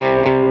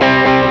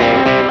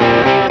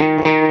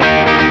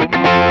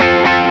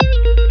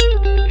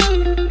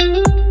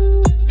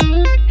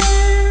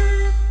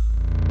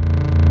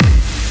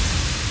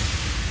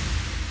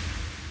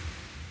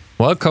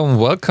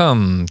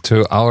Welcome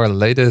to our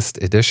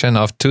latest edition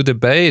of To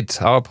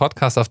Debate, our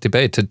podcast of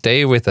debate.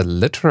 Today with a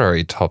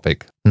literary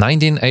topic,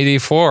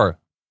 1984.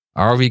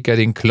 Are we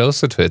getting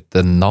closer to it?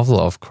 The novel,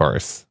 of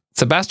course.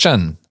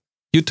 Sebastian,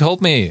 you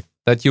told me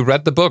that you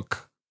read the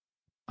book.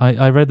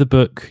 I read the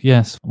book,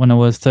 yes, when I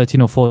was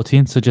 13 or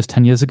 14, so just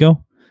 10 years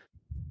ago.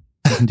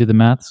 You can do the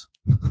maths.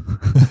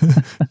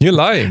 You're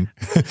lying.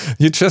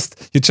 You're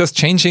just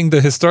changing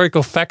the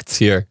historical facts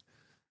here.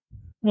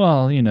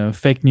 Well,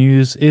 fake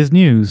news is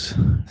news.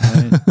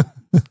 Right?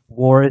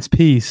 War is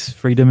peace.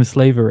 Freedom is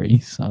slavery.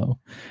 So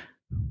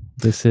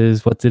this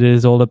is what it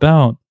is all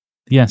about.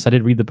 Yes, I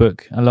did read the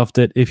book. I loved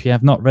it. If you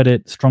have not read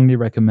it, strongly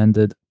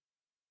recommended. Do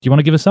you want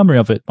to give a summary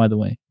of it, by the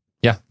way?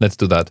 Yeah, let's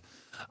do that.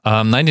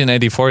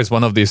 1984 is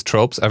one of these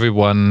tropes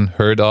everyone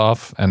heard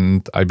of,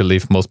 and I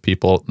believe most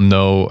people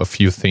know a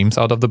few themes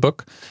out of the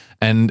book.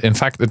 And in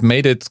fact, it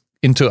made it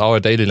into our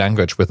daily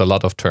language with a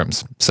lot of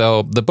terms.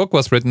 So the book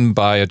was written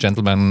by a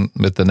gentleman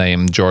with the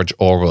name George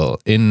Orwell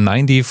in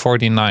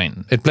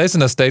 1949. It plays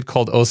in a state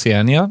called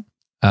Oceania,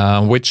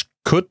 which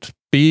could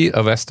be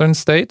a Western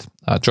state.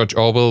 George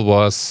Orwell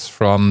was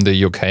from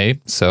the UK,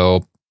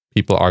 so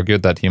people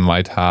argued that he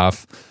might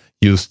have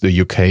used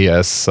the UK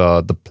as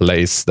the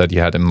place that he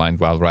had in mind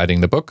while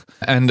writing the book.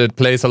 And it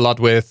plays a lot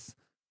with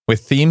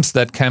themes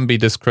that can be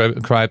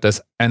described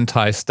as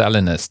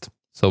anti-Stalinist.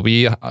 So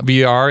we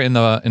are in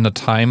a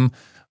time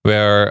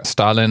where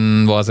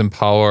Stalin was in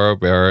power,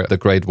 where the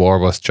Great War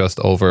was just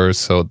over.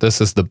 So this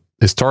is the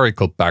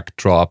historical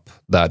backdrop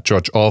that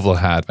George Orwell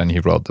had when he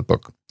wrote the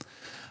book.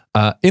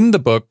 In the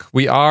book,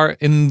 we are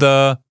in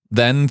the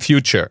then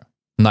future,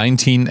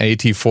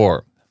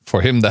 1984.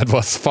 For him, that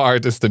was far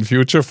distant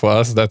future. For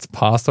us, that's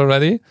past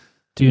already.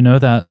 Do you know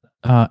that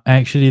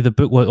actually the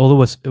book, although it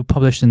was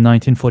published in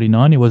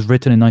 1949, it was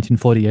written in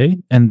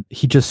 1948, and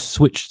he just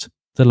switched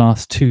the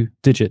last two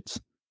digits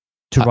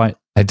to write.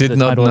 I did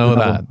not know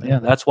that. Yeah,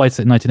 that's why it's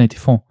at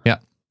 1984. Yeah.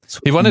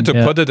 He wanted to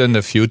put it in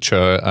the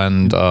future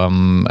and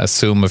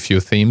assume a few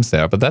themes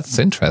there, but that's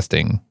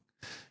interesting.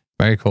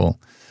 Very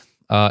cool.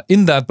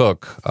 In that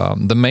book,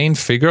 the main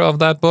figure of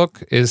that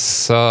book is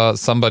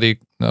somebody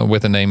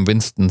with the name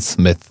Winston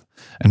Smith.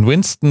 And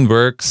Winston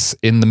works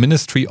in the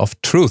Ministry of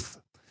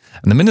Truth.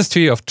 And the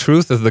Ministry of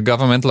Truth is the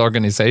governmental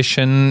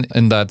organization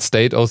in that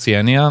state,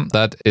 Oceania,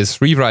 that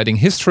is rewriting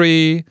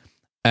history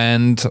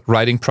and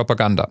writing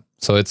propaganda.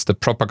 So it's the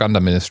propaganda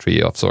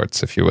ministry of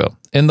sorts, if you will.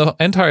 In the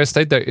entire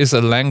state, there is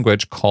a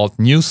language called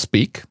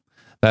Newspeak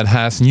that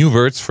has new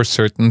words for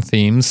certain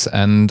themes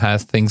and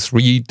has things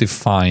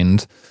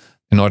redefined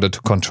in order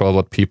to control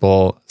what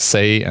people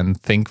say and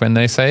think when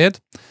they say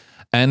it.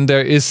 And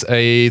there is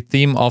a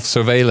theme of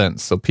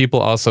surveillance. So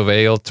people are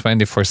surveilled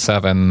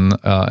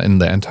 24/7 in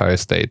the entire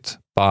state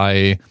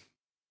by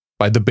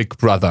the big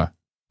brother,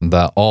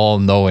 the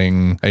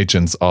all-knowing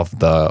agents of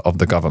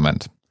the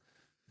government.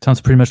 Sounds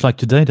pretty much like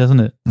today, doesn't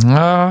it?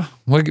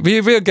 We'll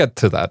get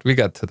to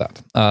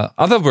that.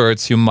 Other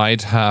words you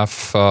might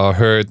have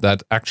heard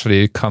that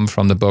actually come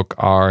from the book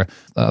are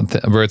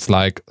words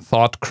like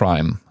thought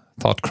crime.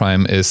 Thought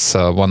crime is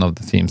one of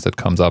the themes that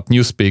comes up.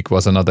 Newspeak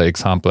was another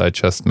example I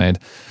just made.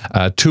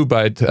 2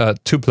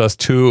 +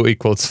 2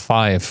 =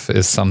 5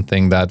 is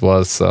something that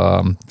was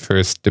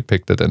first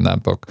depicted in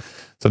that book.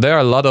 So there are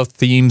a lot of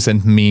themes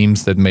and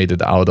memes that made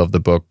it out of the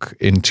book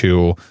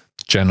into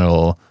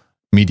general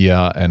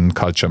media and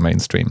culture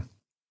mainstream.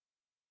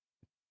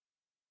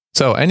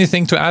 So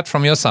anything to add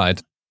from your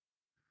side?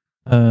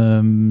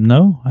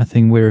 No, I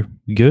think we're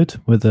good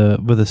with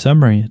a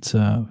summary. It's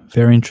a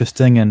very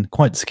interesting and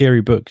quite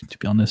scary book, to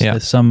be honest. Yeah.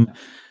 There's some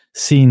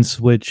scenes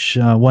which,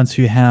 once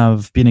you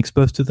have been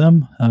exposed to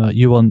them,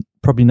 you will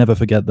probably never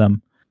forget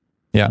them.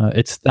 Yeah,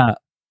 it's that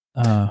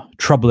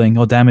troubling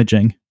or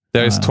damaging.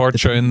 There is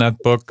torture in that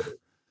book.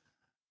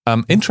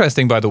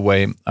 Interesting, by the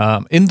way.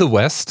 In the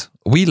West,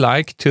 we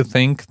like to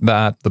think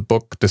that the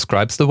book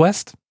describes the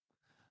West,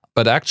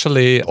 but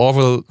actually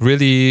Orwell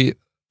really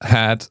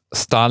had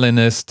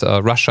Stalinist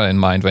Russia in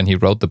mind when he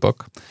wrote the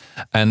book.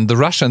 And the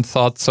Russians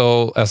thought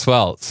so as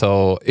well.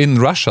 So in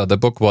Russia, the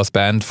book was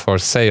banned for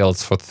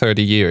sales for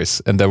 30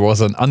 years. And there was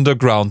an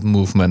underground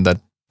movement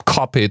that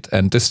copied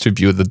and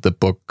distributed the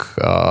book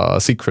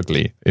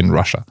secretly in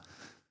Russia.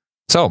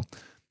 So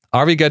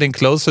are we getting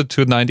closer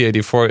to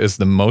 1984 is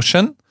the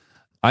motion?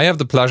 I have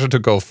the pleasure to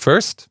go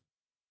first.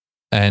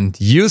 And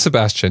you,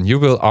 Sebastian, you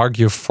will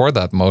argue for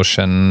that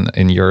motion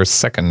in your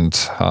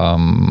second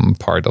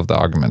part of the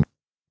argument.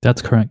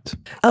 That's correct.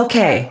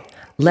 Okay,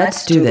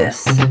 let's do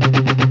this.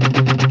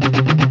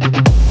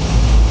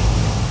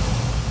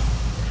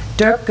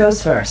 Dirk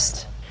goes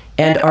first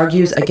and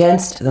argues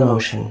against the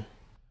motion.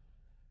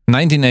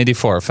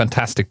 1984,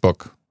 fantastic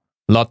book.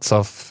 Lots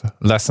of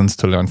lessons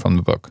to learn from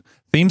the book.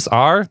 Themes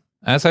are,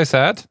 as I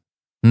said,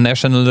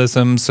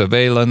 nationalism,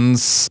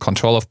 surveillance,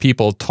 control of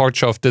people,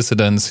 torture of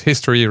dissidents,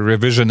 history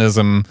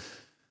revisionism,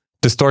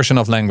 distortion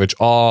of language,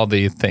 all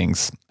the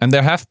things. And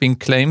there have been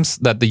claims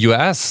that the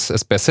US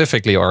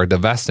specifically, or the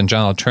West in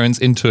general, turns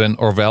into an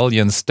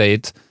Orwellian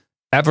state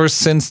ever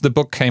since the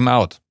book came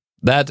out.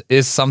 That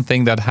is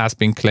something that has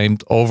been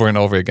claimed over and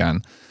over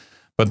again.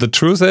 But the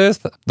truth is,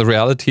 the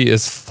reality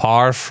is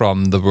far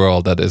from the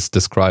world that is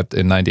described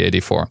in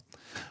 1984.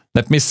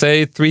 Let me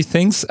say 3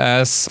 things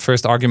as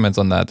first arguments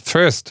on that.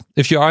 First,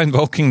 if you are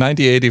invoking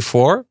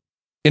 1984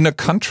 in a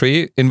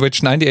country in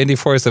which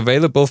 1984 is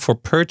available for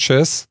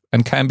purchase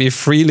and can be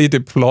freely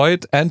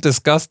deployed and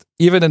discussed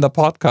even in a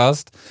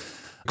podcast,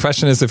 the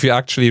question is if you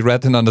actually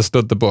read and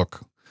understood the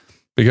book.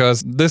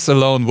 Because this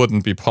alone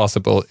wouldn't be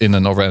possible in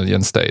an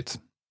Orwellian state.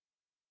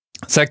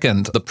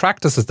 Second, the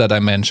practices that I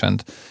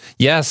mentioned.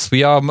 Yes,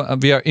 we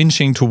are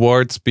inching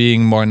towards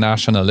being more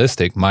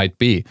nationalistic, might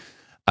be.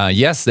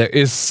 Yes, there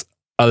is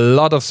a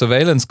lot of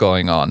surveillance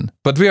going on,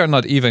 but we are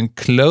not even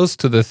close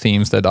to the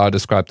themes that are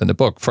described in the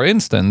book. For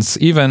instance,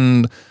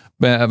 even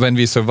when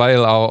we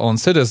surveil our own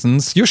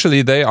citizens,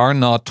 usually they are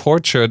not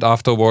tortured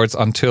afterwards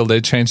until they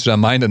change their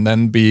mind and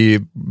then be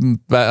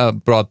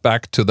brought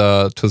back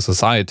to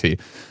society.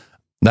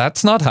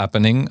 That's not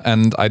happening,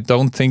 and I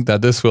don't think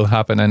that this will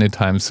happen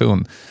anytime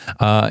soon.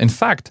 In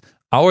fact,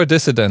 our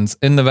dissidents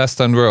in the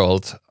Western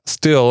world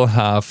still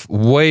have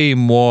way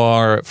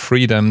more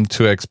freedom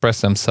to express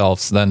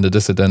themselves than the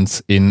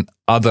dissidents in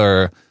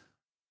other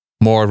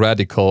more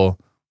radical,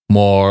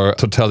 more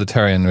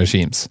totalitarian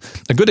regimes.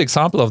 A good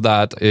example of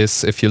that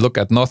is if you look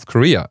at North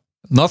Korea.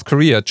 North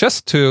Korea,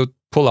 just to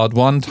pull out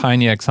one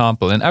tiny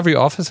example, in every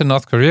office in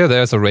North Korea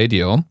there's a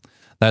radio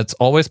that's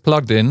always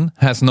plugged in,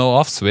 has no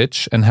off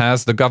switch, and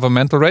has the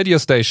governmental radio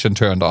station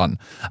turned on.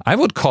 I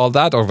would call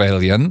that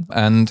Orwellian,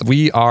 and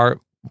we are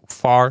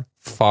far,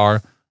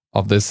 far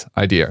of this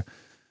idea.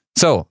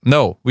 So,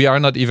 no, we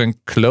are not even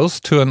close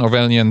to an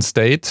Orwellian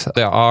state.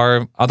 There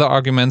are other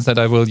arguments that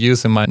I will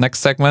use in my next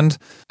segment.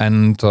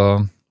 And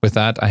with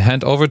that, I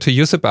hand over to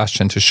you,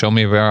 Sebastian, to show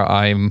me where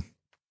I'm,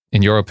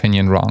 in your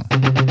opinion, wrong.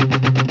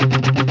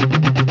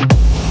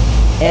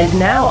 And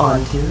now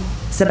on to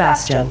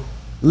Sebastian.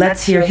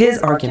 Let's hear his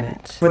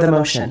argument for the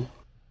motion.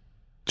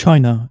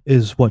 China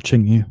is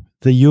watching you.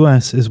 The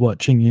US is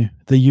watching you.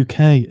 The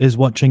UK is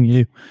watching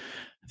you.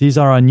 These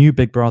are our new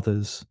big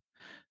brothers.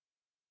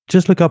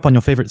 Just look up on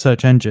your favorite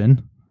search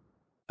engine.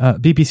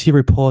 BBC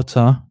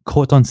reporter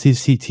caught on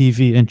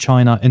CCTV in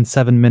China in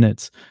 7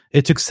 minutes.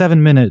 It took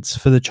 7 minutes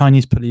for the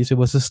Chinese police, it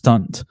was a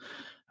stunt,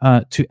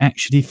 to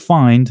actually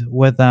find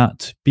where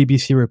that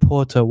BBC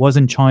reporter was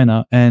in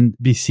China and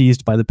be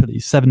seized by the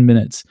police. 7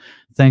 minutes,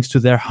 thanks to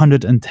their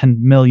 110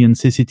 million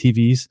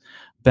CCTVs,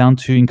 bound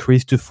to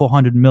increase to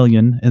 400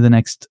 million in the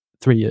next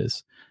 3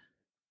 years.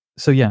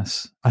 So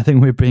yes, I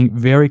think we're being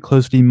very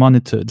closely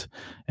monitored,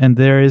 and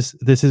this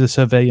is a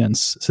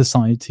surveillance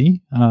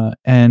society.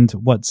 And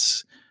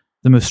what's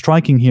the most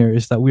striking here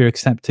is that we're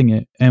accepting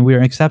it, and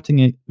we're accepting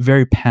it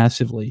very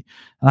passively.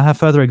 I have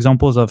further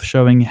examples of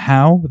showing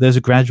how there's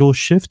a gradual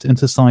shift in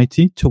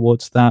society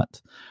towards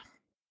that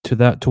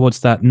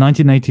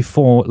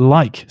 1984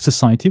 like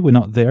society. We're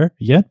not there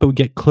yet, but we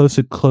get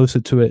closer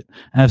to it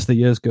as the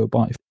years go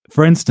by.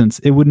 For instance,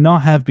 it would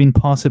not have been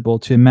possible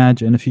to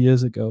imagine a few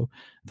years ago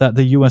that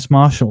the US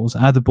Marshals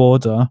at the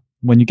border,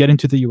 when you get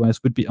into the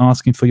US, would be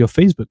asking for your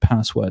Facebook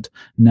password.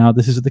 Now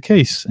this is the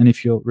case, and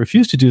if you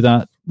refuse to do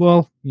that,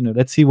 well,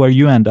 let's see where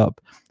you end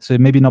up. So it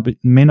may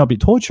not be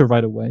torture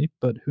right away,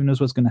 but who knows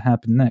what's going to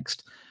happen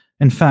next.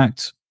 In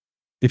fact,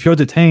 if you're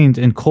detained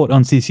and caught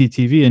on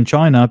CCTV in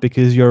China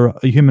because you're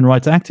a human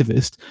rights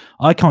activist,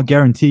 I can't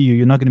guarantee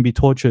you're not going to be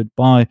tortured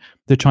by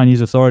the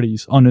Chinese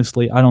authorities.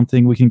 Honestly, I don't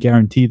think we can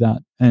guarantee that.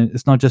 And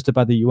it's not just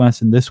about the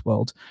US in this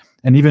world.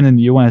 And even in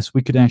the US,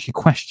 we could actually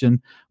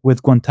question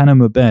with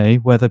Guantanamo Bay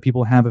whether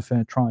people have a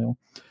fair trial.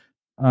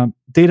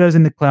 Data is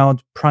in the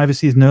cloud.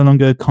 Privacy is no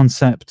longer a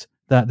concept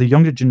that the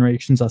younger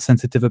generations are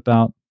sensitive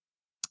about.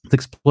 The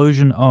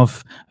explosion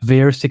of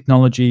various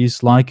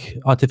technologies like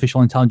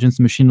artificial intelligence,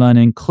 machine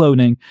learning,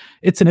 cloning,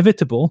 it's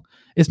inevitable.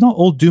 It's not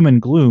all doom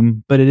and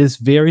gloom, but it is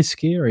very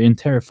scary and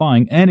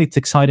terrifying, and it's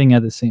exciting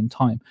at the same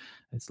time.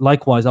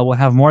 Likewise, I will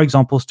have more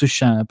examples to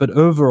share, but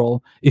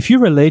overall, if you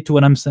relate to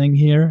what I'm saying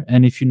here,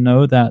 and if you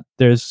know that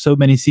there's so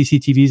many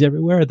CCTVs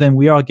everywhere, then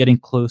we are getting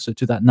closer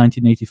to that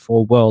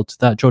 1984 world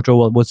that George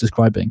Orwell was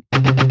describing.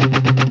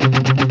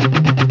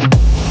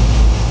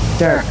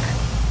 Dirk,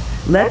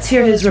 let's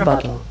hear his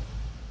rebuttal.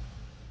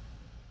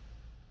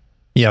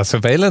 Yeah,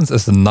 surveillance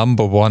is the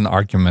number one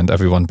argument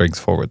everyone brings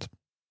forward.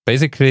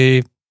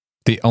 Basically,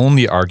 the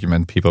only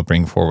argument people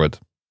bring forward.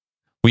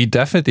 We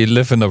definitely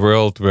live in a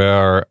world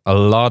where a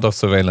lot of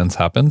surveillance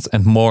happens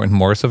and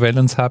more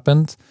surveillance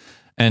happens.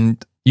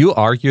 And you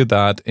argue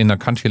that in a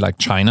country like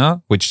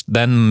China, which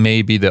then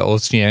may be the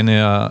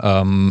Oceania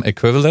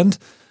equivalent,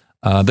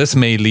 this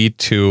may lead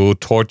to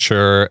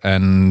torture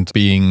and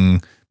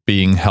being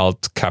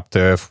held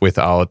captive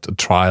without a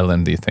trial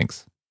and these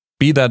things.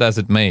 Be that as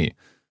it may,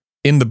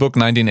 in the book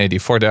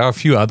 1984, there are a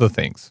few other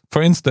things.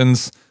 For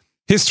instance,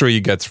 history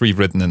gets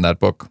rewritten in that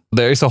book.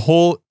 There is a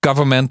whole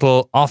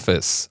governmental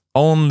office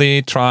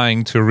only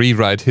trying to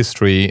rewrite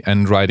history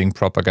and writing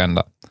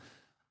propaganda.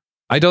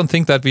 I don't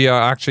think that we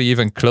are actually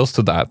even close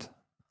to that.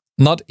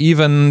 not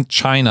even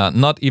China,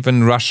 not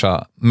even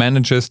Russia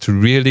manages to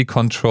really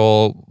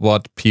control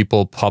what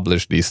people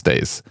publish these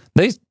days.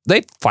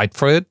 They fight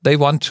for it. They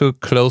want to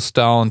close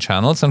down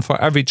channels, and for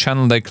every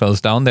channel they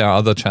close down, there are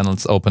other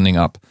channels opening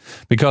up.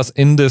 Because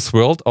in this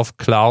world of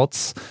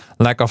clouds,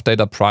 lack of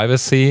data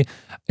privacy,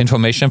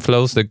 information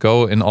flows that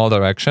go in all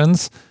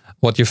directions,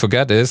 what you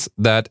forget is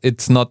that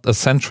it's not a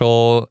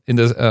central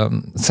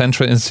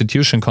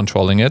institution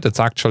controlling it. It's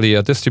actually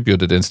a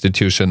distributed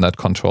institution that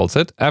controls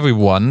it.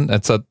 Everyone,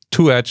 it's a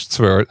two-edged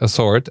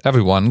sword.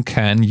 Everyone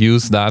can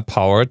use that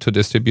power to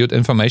distribute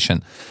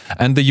information.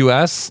 And the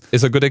US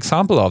is a good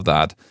example of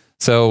that.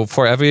 So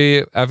for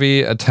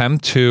every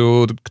attempt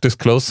to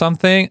disclose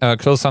something,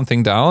 close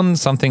something down,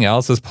 something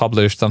else is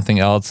published, something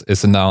else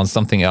is announced,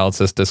 something else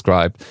is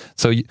described.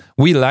 So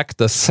we lack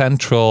the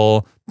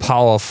central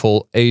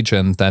powerful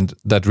agent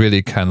that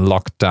really can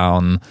lock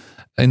down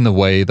in the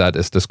way that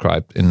is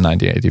described in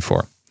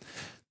 1984.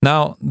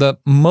 Now, the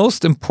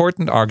most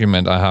important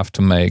argument I have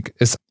to make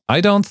is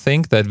I don't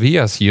think that we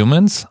as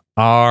humans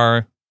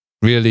are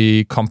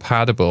really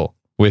compatible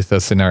with a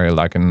scenario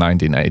like in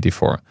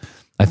 1984.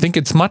 I think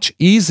it's much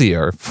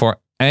easier for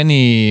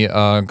any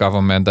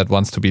government that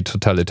wants to be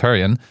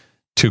totalitarian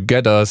to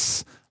get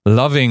us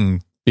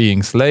loving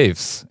being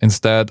slaves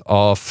instead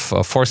of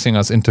forcing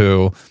us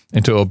into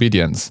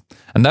obedience.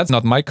 And that's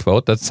not my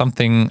quote. That's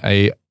something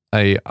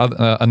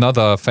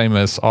another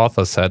famous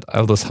author said,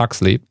 Aldous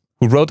Huxley,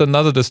 who wrote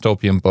another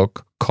dystopian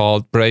book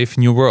called Brave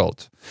New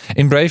World.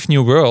 In Brave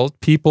New World,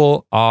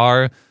 people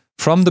are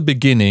from the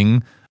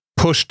beginning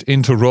pushed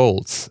into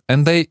roles,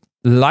 and they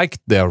like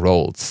their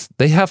roles.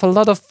 They have a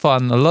lot of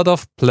fun, a lot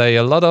of play,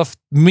 a lot of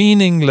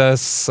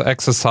meaningless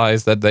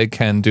exercise that they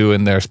can do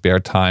in their spare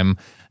time.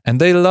 And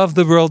they love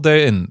the world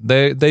they're in.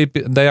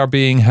 They are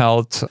being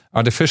held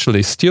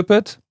artificially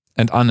stupid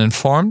and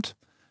uninformed,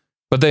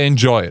 but they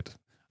enjoy it.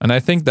 And I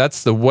think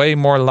that's the way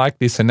more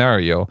likely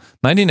scenario.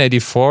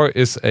 1984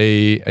 is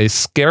a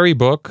scary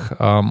book,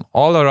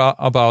 all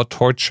about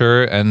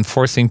torture and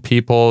forcing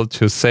people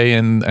to say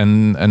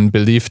and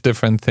believe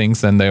different things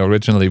than they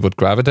originally would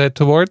gravitate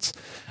towards.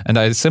 And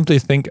I simply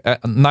think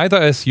neither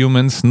as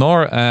humans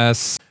nor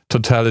as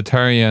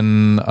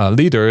totalitarian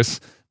leaders,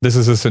 this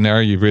is a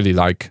scenario you really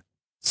like.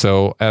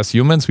 So as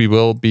humans, we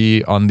will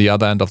be on the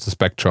other end of the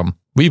spectrum.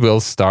 We will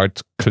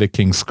start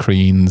clicking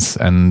screens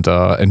and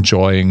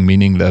enjoying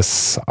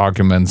meaningless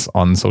arguments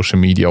on social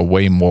media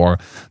way more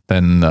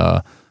than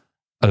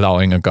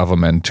allowing a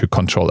government to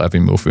control every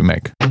move we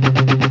make.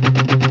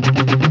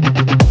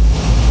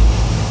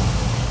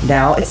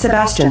 Now it's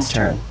Sebastian's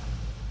turn.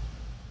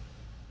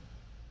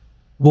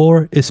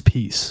 War is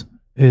peace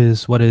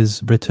is what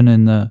is written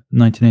in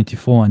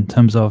 1984 in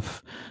terms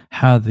of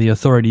how the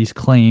authorities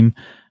claim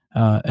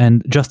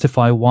and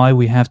justify why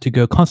we have to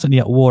go constantly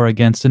at war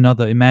against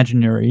another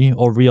imaginary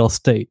or real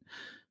state.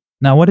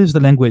 Now, what is the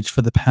language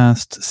for the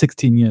past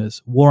 16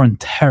 years? War and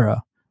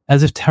terror,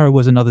 as if terror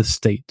was another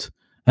state,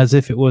 as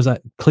if it was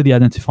clearly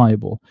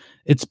identifiable.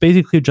 It's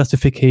basically a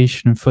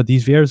justification for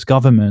these various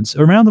governments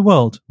around the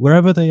world,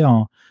 wherever they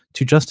are,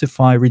 to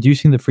justify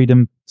reducing the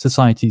freedom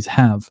societies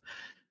have.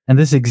 And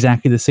this is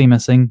exactly the same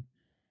as saying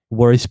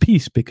war is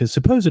peace, because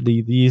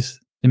supposedly these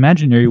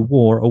imaginary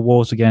war or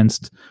wars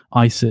against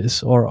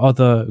ISIS or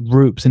other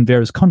groups in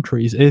various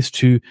countries is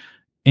to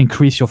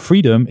increase your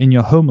freedom in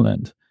your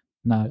homeland.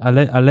 Now, I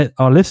let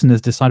our listeners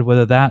decide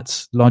whether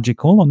that's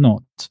logical or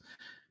not.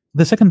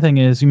 The second thing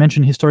is, you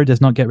mentioned history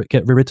does not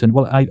get rewritten.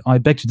 Well, I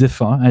beg to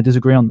differ. I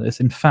disagree on this.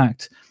 In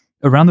fact,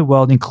 around the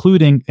world,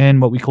 including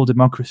in what we call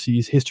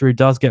democracies, history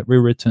does get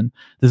rewritten.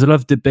 There's a lot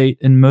of debate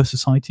in most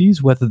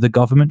societies whether the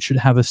government should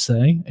have a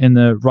say in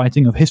the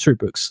writing of history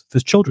books for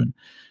children.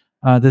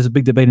 There's a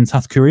big debate in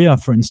South Korea,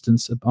 for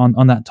instance,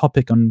 on that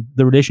topic, on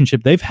the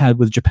relationship they've had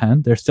with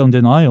Japan. They're still in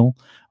denial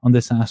on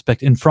this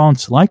aspect. In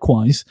France,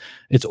 likewise,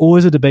 it's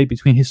always a debate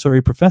between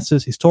history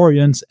professors,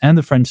 historians, and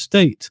the French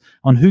state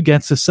on who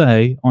gets a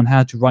say on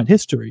how to write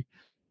history.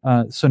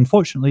 So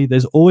unfortunately,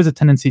 there's always a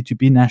tendency to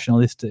be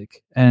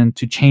nationalistic and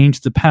to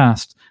change the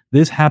past.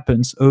 This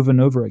happens over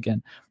and over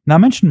again. Now, I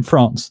mentioned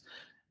France.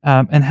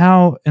 And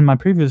how in my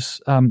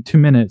previous 2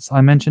 minutes, I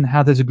mentioned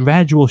how there's a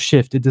gradual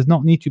shift. It does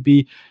not need to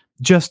be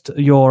just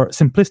your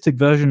simplistic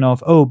version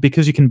of,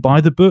 because you can buy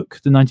the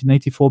book, the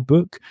 1984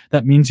 book,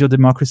 that means your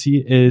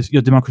democracy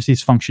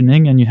is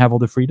functioning and you have all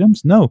the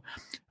freedoms. No,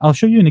 I'll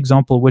show you an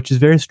example which is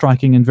very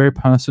striking and very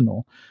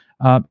personal.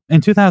 In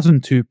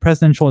 2002,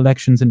 presidential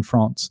elections in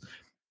France,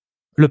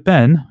 Le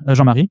Pen,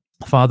 Jean-Marie,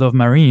 father of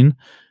Marine,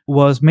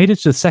 was made it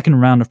to the second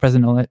round of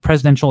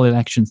presidential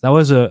elections. That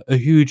was a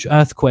huge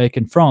earthquake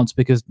in France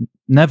because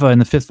never in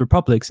the Fifth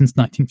Republic since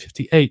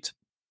 1958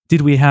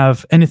 did we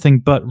have anything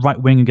but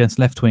right-wing against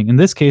left-wing. In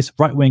this case,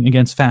 right-wing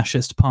against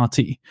fascist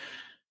party.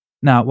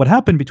 Now, what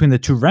happened between the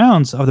two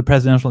rounds of the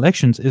presidential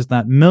elections is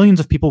that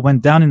millions of people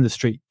went down in the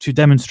street to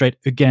demonstrate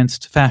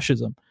against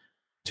fascism.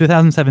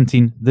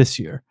 2017, this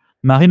year,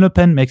 Marine Le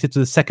Pen makes it to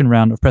the second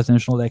round of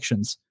presidential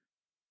elections.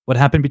 What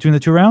happened between the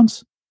two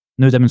rounds?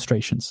 No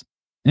demonstrations.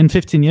 In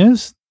 15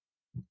 years,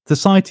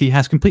 society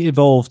has completely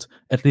evolved,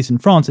 at least in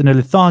France, in a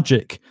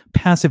lethargic,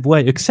 passive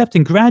way,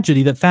 accepting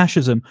gradually that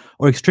fascism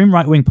or extreme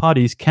right-wing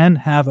parties can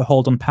have a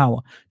hold on power,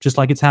 just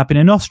like it's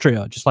happening in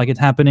Austria, just like it's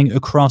happening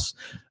across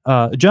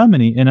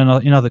Germany and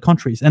in other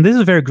countries. And this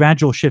is a very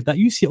gradual shift that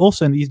you see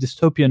also in these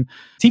dystopian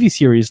TV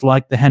series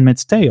like The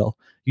Handmaid's Tale.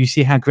 You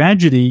see how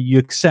gradually you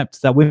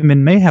accept that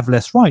women may have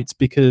less rights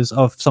because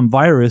of some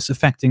virus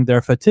affecting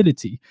their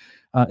fertility.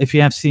 If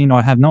you have seen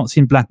or have not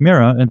seen Black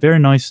Mirror, a very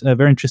nice,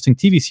 very interesting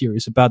TV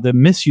series about the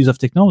misuse of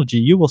technology,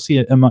 you will see,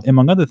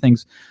 among other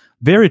things,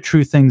 very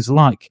true things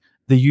like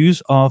the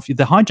use of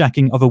the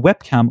hijacking of a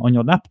webcam on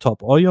your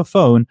laptop or your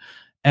phone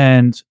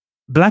and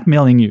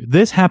blackmailing you.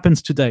 This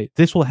happens today.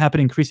 This will happen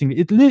increasingly.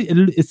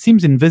 It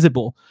seems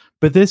invisible,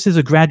 but this is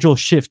a gradual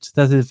shift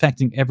that is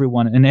affecting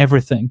everyone and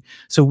everything.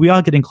 So we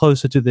are getting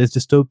closer to this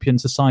dystopian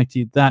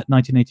society that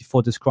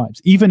 1984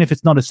 describes. Even if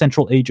it's not a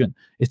central agent,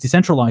 it's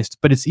decentralized,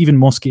 but it's even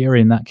more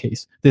scary in that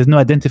case. There's no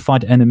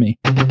identified enemy.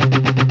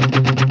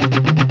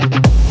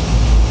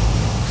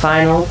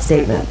 Final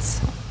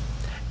statements.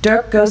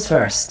 Dirk goes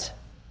first.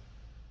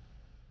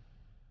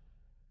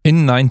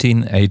 In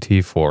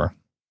 1984,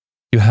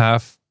 you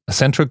have a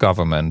central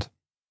government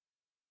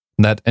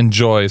that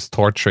enjoys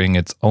torturing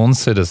its own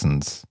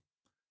citizens,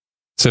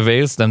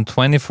 surveils them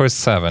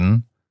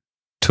 24/7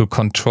 to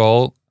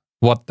control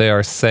what they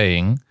are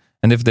saying,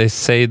 and if they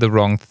say the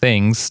wrong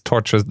things,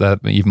 tortures them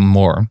even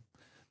more.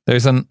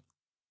 There's an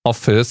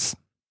office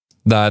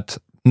that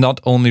not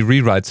only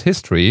rewrites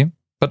history,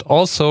 but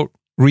also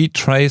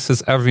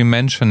retraces every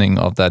mentioning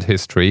of that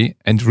history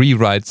and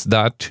rewrites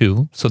that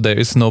too, so there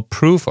is no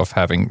proof of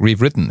having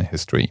rewritten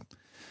history.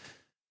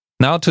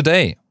 Now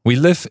today, we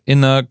live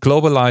in a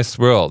globalized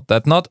world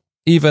that not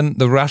even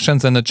the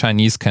Russians and the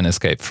Chinese can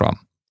escape from.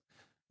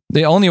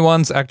 The only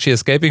ones actually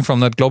escaping from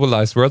that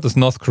globalized world is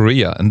North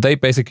Korea, and they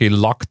basically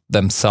locked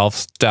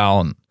themselves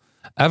down.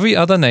 Every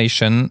other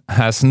nation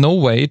has no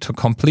way to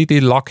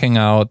completely locking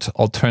out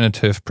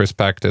alternative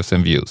perspectives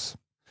and views.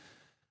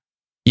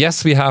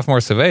 Yes, we have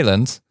more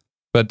surveillance,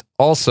 but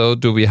also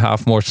do we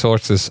have more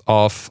sources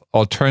of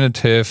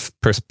alternative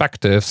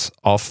perspectives,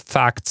 of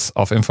facts,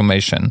 of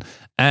information.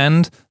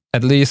 And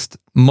at least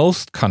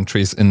most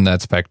countries in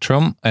that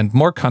spectrum, and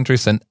more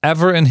countries than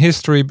ever in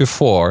history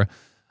before,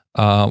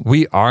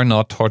 we are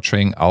not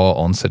torturing our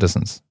own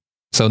citizens.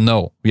 So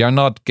no, we are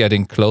not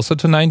getting closer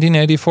to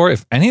 1984.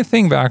 If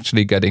anything, we're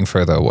actually getting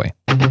further away.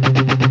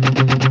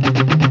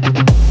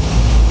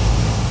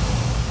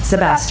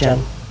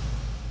 Sebastian.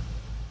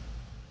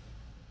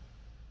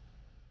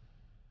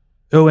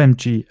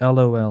 OMG,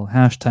 LOL,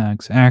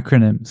 hashtags,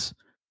 acronyms.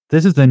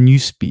 This is the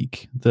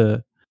newspeak,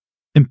 the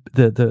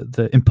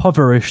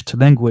impoverished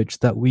language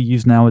that we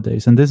use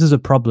nowadays. And this is a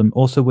problem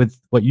also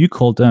with what you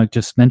called,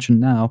 just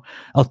mentioned now,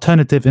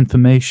 alternative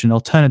information,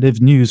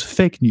 alternative news,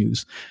 fake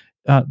news.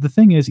 The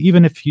thing is,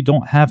 even if you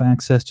don't have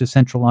access to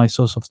centralized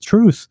source of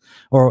truth,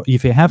 or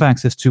if you have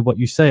access to what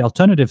you say,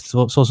 alternative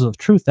sources of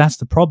truth, that's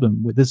the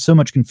problem. There's so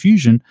much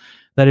confusion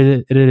that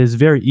it is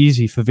very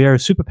easy for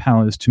various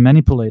superpowers to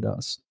manipulate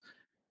us.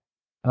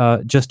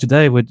 Just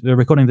today, we're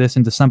recording this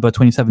in December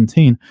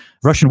 2017,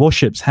 Russian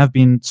warships have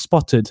been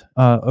spotted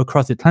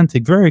across the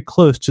Atlantic, very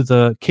close to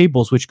the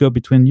cables which go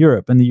between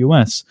Europe and the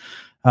US.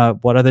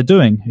 What are they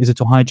doing? Is it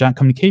to hijack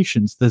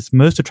communications? There's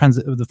most of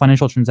the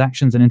financial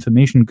transactions and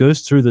information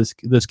goes through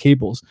those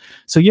cables.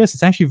 So yes,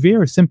 it's actually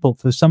very simple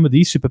for some of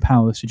these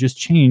superpowers to just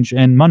change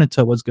and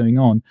monitor what's going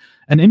on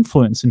and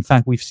influence. In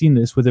fact, we've seen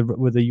this with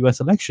the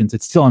US elections.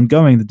 It's still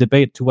ongoing, the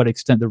debate to what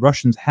extent the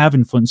Russians have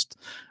influenced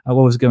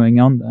what was going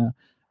on there.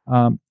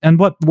 And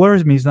what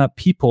worries me is that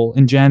people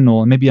in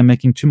general, and maybe I'm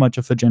making too much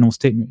of a general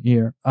statement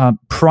here,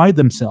 pride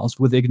themselves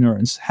with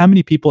ignorance. How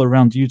many people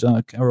around you,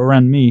 Dirk, or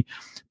around me,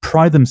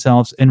 pride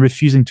themselves in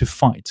refusing to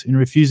fight, in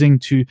refusing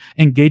to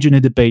engage in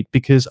a debate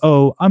because,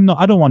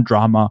 I don't want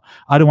drama,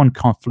 I don't want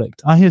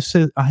conflict. I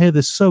hear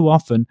this so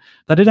often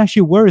that it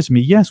actually worries me.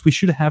 Yes, we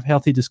should have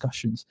healthy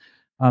discussions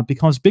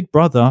because big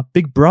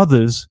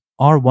brothers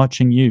are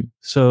watching you.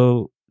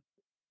 So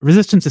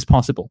resistance is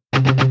possible.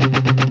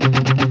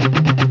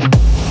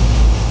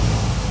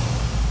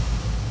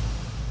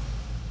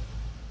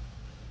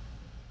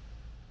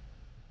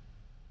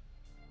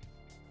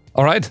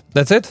 All right,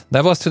 that's it.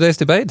 That was today's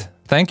debate.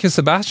 Thank you,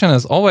 Sebastian,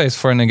 as always,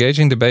 for an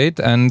engaging debate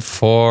and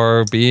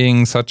for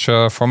being such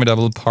a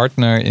formidable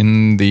partner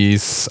in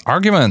these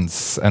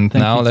arguments. And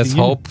now let's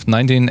hope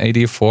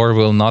 1984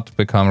 will not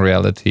become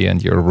reality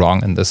and you're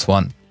wrong in this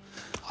one.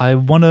 I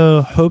want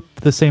to hope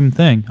the same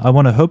thing. I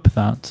want to hope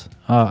that.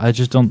 I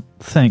just don't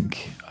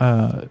think,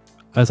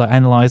 as I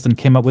analyzed and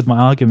came up with my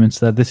arguments,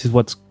 that this is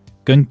what's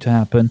going to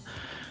happen.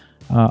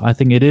 I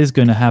think it is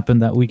going to happen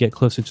that we get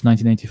closer to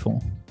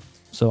 1984.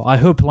 So I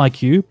hope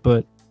like you,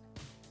 but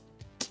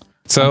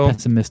I'm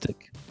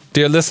pessimistic.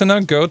 Dear listener,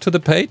 go to the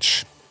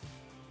page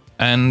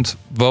and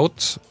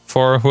vote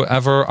for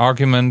whoever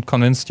argument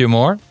convinced you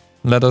more.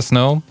 Let us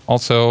know.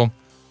 Also,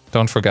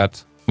 don't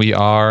forget, we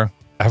are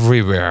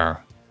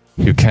everywhere.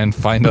 You can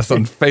find us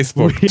on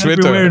Facebook, We're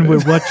Twitter. everywhere and we're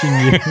watching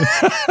you.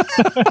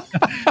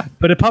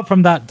 But apart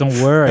from that,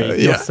 don't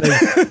worry. You're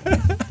safe.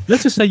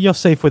 Let's just say you're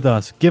safe with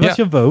us. Give us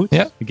your vote.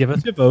 Yeah. Give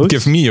us your vote.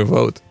 Give me your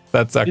vote.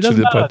 That's It actually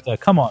doesn't the point. matter.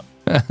 Come on.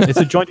 It's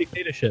a joint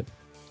dictatorship.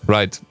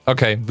 Right.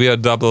 Okay. We are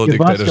double Give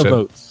us your dictatorship.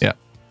 votes. Yeah.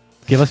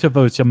 Give us your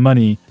votes, your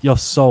money, your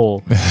soul.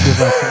 Give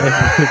us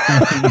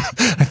everything.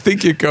 I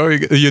think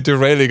you're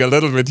derailing a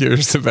little bit here,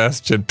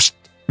 Sebastian. Psst.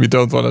 We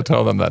don't want to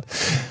tell them that.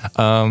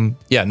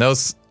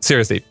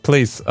 Seriously,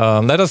 please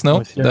let us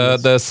know.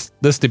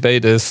 This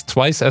debate is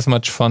twice as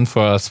much fun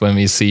for us when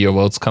we see your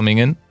votes coming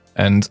in,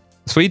 and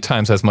 3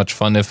 times as much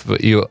fun if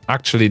you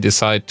actually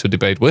decide to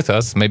debate with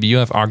us. Maybe you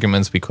have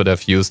arguments we could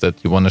have used that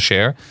you want to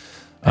share.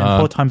 And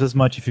 4 times as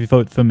much if you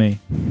vote for me.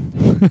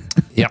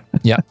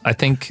 Yeah. I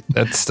think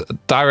that's a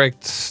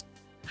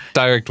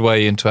direct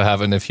way into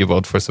heaven if you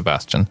vote for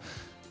Sebastian.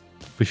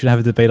 We should have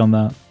a debate on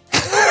that.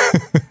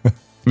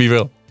 We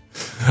will.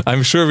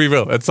 I'm sure we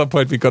will. At some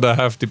point, we're going to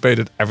have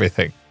debated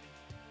everything.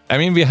 I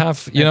mean, we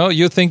have,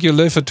 you think you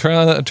live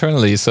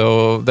eternally.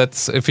 So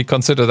that's, if we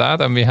consider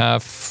that, and we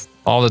have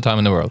all the time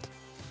in the world.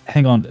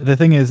 Hang on. The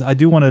thing is, I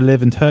do want to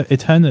live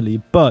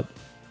eternally, but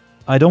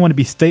I don't want to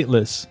be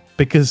stateless.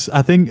 Because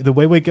I think the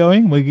way we're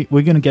going, we're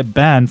going to get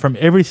banned from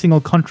every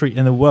single country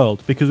in the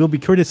world because we'll be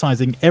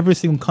criticizing every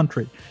single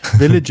country,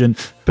 religion,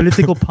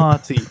 political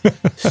party,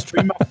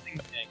 stream of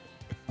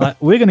thinking.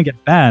 We're going to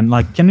get banned.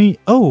 Like, can we?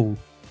 Oh,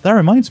 that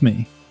reminds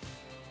me.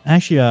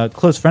 Actually, a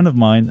close friend of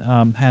mine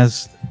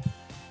has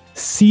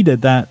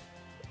seeded that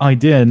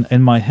idea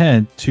in my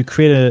head to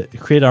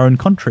create our own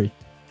country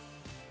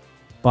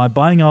by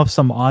buying off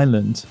some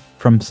island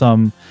from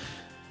some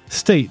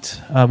state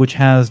which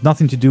has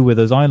nothing to do with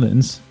those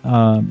islands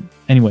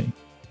anyway,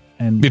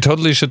 and we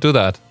totally should do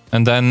that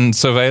and then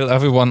surveil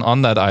everyone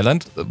on that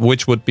island,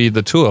 which would be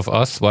the 2 of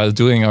us while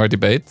doing our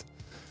debate.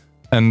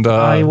 And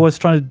I was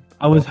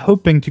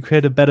hoping to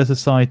create a better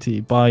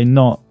society by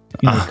not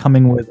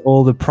coming with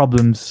all the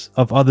problems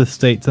of other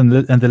states and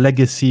the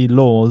legacy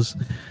laws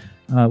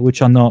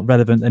which are not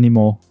relevant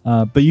anymore,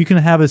 but you can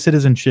have a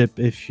citizenship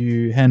if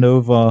you hand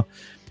over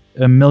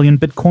 1 million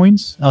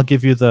bitcoins. I'll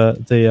give you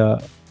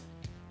the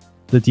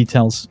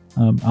details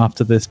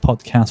after this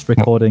podcast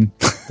recording.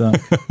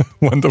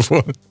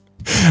 Wonderful.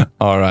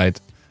 All right.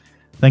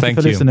 Thank you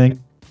for listening.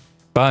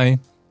 Bye.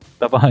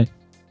 Bye-bye.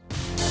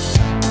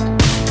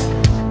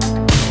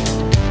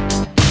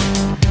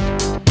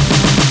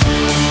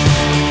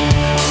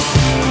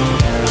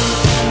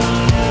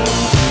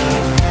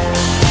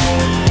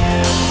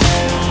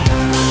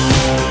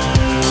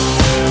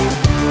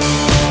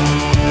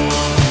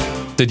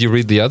 Did you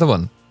read the other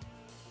one?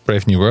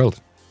 Brave New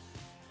World?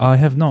 I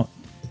have not.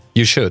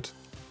 You should.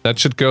 That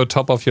should go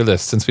top of your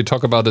list. Since we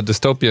talk about a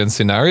dystopian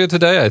scenario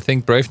today, I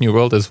think Brave New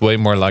World is way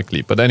more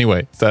likely. But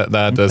anyway,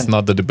 that is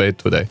not the debate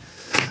today.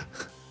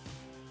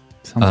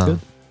 Sounds good.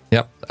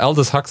 Yeah.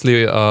 Aldous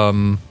Huxley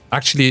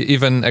actually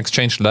even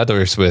exchanged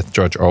letters with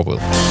George Orwell.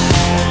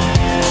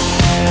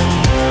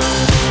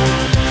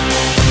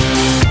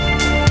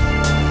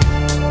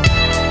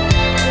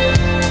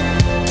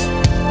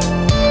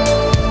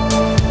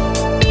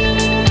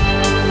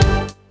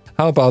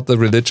 How about the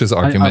religious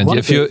argument?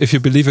 If you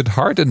believe it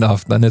hard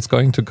enough, then it's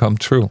going to come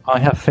true. I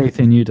have faith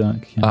in you,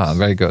 Doug. Yes.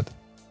 Very good.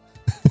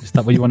 Is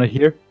that what you want to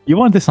hear? You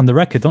want this on the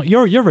record, don't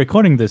you? You're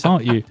recording this,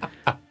 aren't you?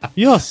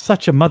 You're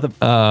such a mother...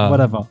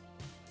 whatever.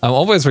 I'm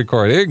always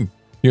recording.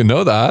 You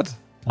know that.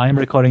 I am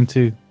recording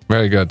too.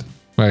 Very good.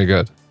 Very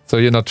good. So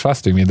you're not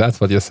trusting me.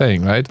 That's what you're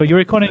saying, right? But you're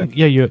recording...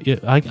 Yeah,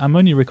 I'm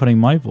only recording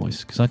my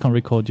voice because I can't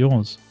record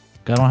yours.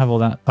 I don't have all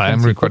that. I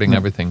am recording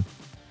everything.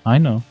 I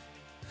know.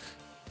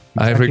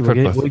 Exactly.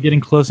 We're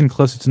getting closer and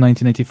closer to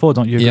 1984,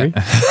 don't you agree?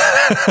 Yeah.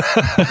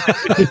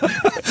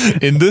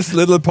 In this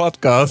little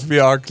podcast, we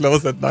are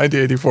close at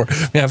 1984.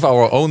 We have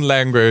our own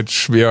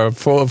language. We are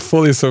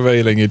fully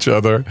surveilling each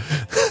other.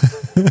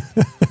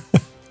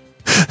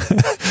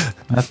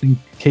 I think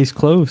case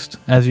closed,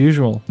 as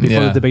usual. Before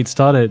the debate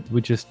started,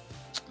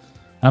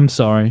 I'm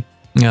sorry.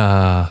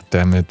 Ah,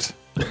 damn it.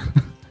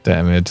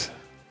 Damn it.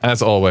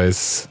 As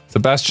always,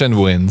 Sebastian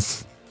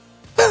wins.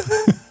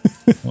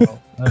 Well,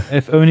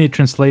 if only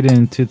translated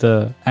into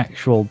the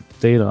actual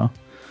data.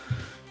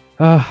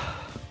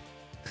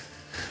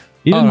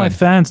 Even my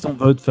fans don't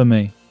vote for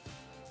me.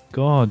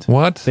 God.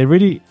 What? They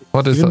really...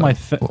 What is even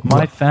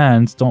my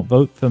fans don't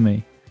vote for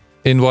me.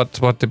 In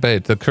what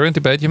debate? The current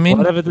debate, you mean?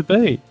 Whatever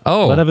debate.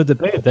 Oh. Whatever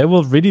debate. They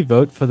will really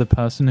vote for the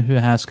person who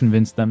has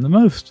convinced them the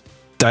most.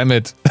 Damn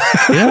it.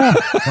 Yeah.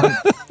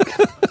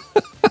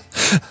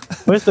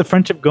 Where's the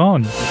friendship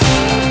gone?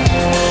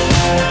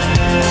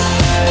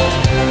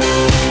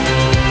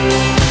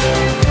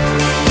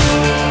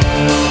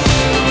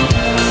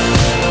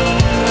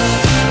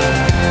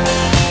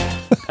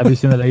 Have you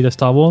seen the latest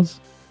Star Wars?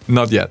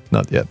 Not yet.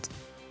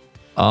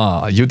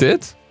 You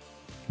did?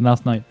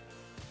 Last night.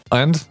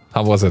 And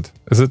how was it?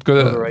 Is it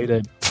good?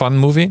 Overrated. Fun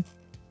movie?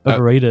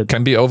 Overrated.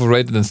 Can be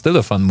overrated and still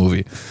a fun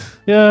movie.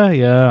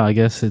 Yeah. I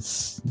guess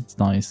it's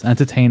nice,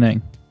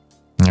 entertaining.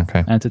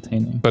 Okay.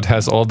 Entertaining. But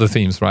has all the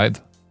themes, right?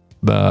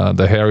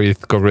 the hairy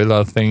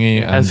gorilla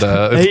thingy and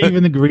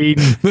even the green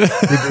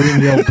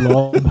little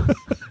blob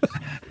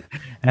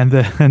and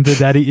the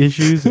daddy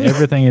issues.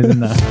 Everything is in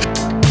there.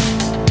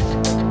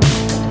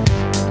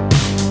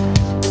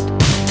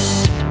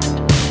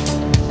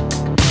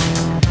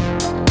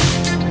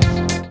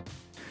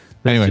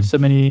 Anyway, just so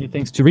many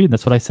things to read.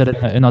 That's what I said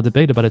in our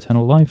debate about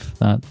Eternal Life,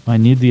 that I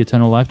need the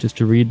Eternal Life just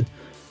to read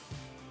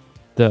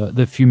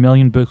the few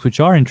million books which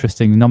are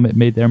interesting.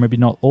 They're maybe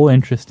not all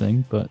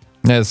interesting, but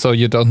yeah. So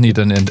you don't need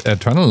an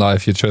eternal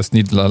life. You just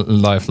need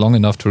life long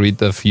enough to read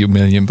the few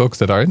million books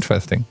that are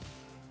interesting.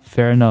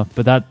 Fair enough.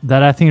 But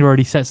that I think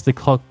already sets the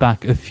clock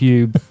back a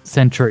few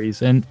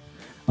centuries. And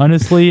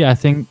honestly, I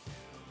think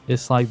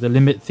it's like the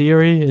limit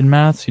theory in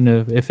maths. You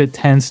know, if it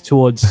tends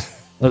towards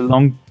a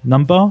long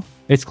number,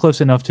 it's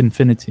close enough to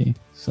infinity.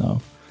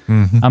 So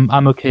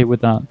I'm okay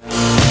with that.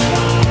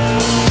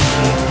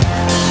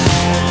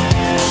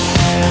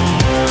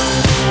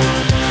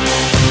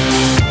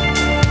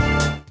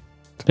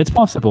 It's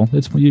possible.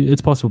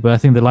 It's possible, but I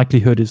think the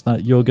likelihood is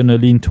that you're going to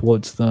lean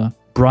towards the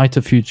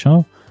brighter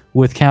future,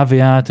 with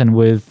caveat and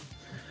with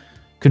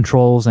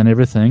controls and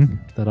everything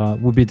that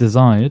would be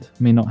desired.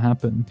 May not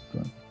happen.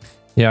 But,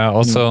 yeah.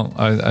 Also,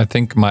 I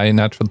think my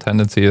natural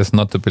tendency is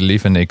not to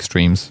believe in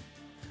extremes.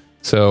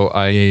 So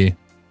I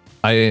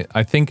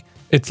think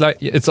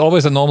it's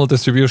always a normal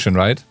distribution,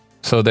 right?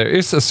 So there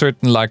is a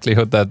certain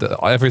likelihood that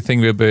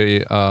everything will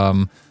be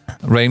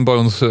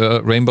rainbows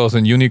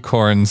and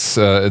unicorns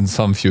in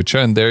some future,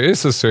 and there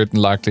is a certain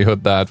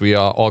likelihood that we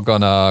are all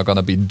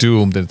gonna be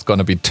doomed, and it's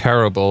gonna be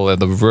terrible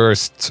and the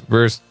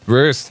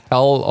worst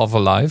hell of a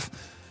life.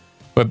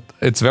 But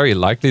it's very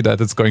likely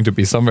that it's going to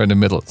be somewhere in the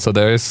middle. So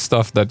there is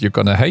stuff that you're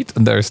gonna hate,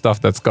 and there is stuff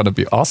that's gonna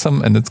be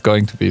awesome, and it's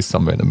going to be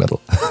somewhere in the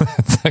middle.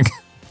 It's like,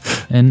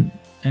 and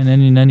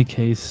then in any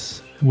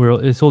case,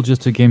 it's all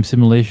just a game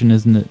simulation,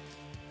 isn't it?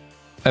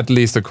 At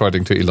least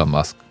according to Elon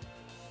Musk.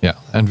 Yeah,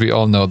 and we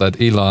all know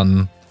that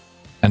Elon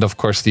and of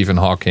course Stephen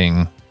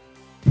Hawking,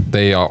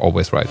 they are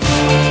always right.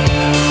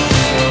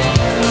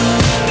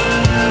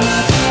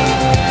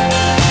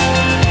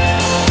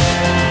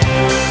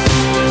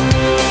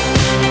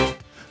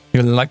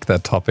 You like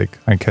that topic,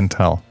 I can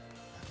tell.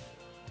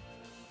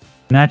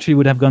 Naturally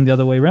would have gone the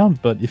other way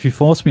around, but if you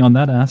force me on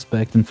that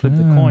aspect and flip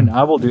the coin,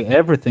 I will do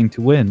everything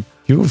to win.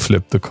 You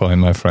flipped the coin,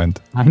 my friend.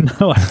 I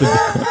know I flipped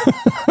the coin.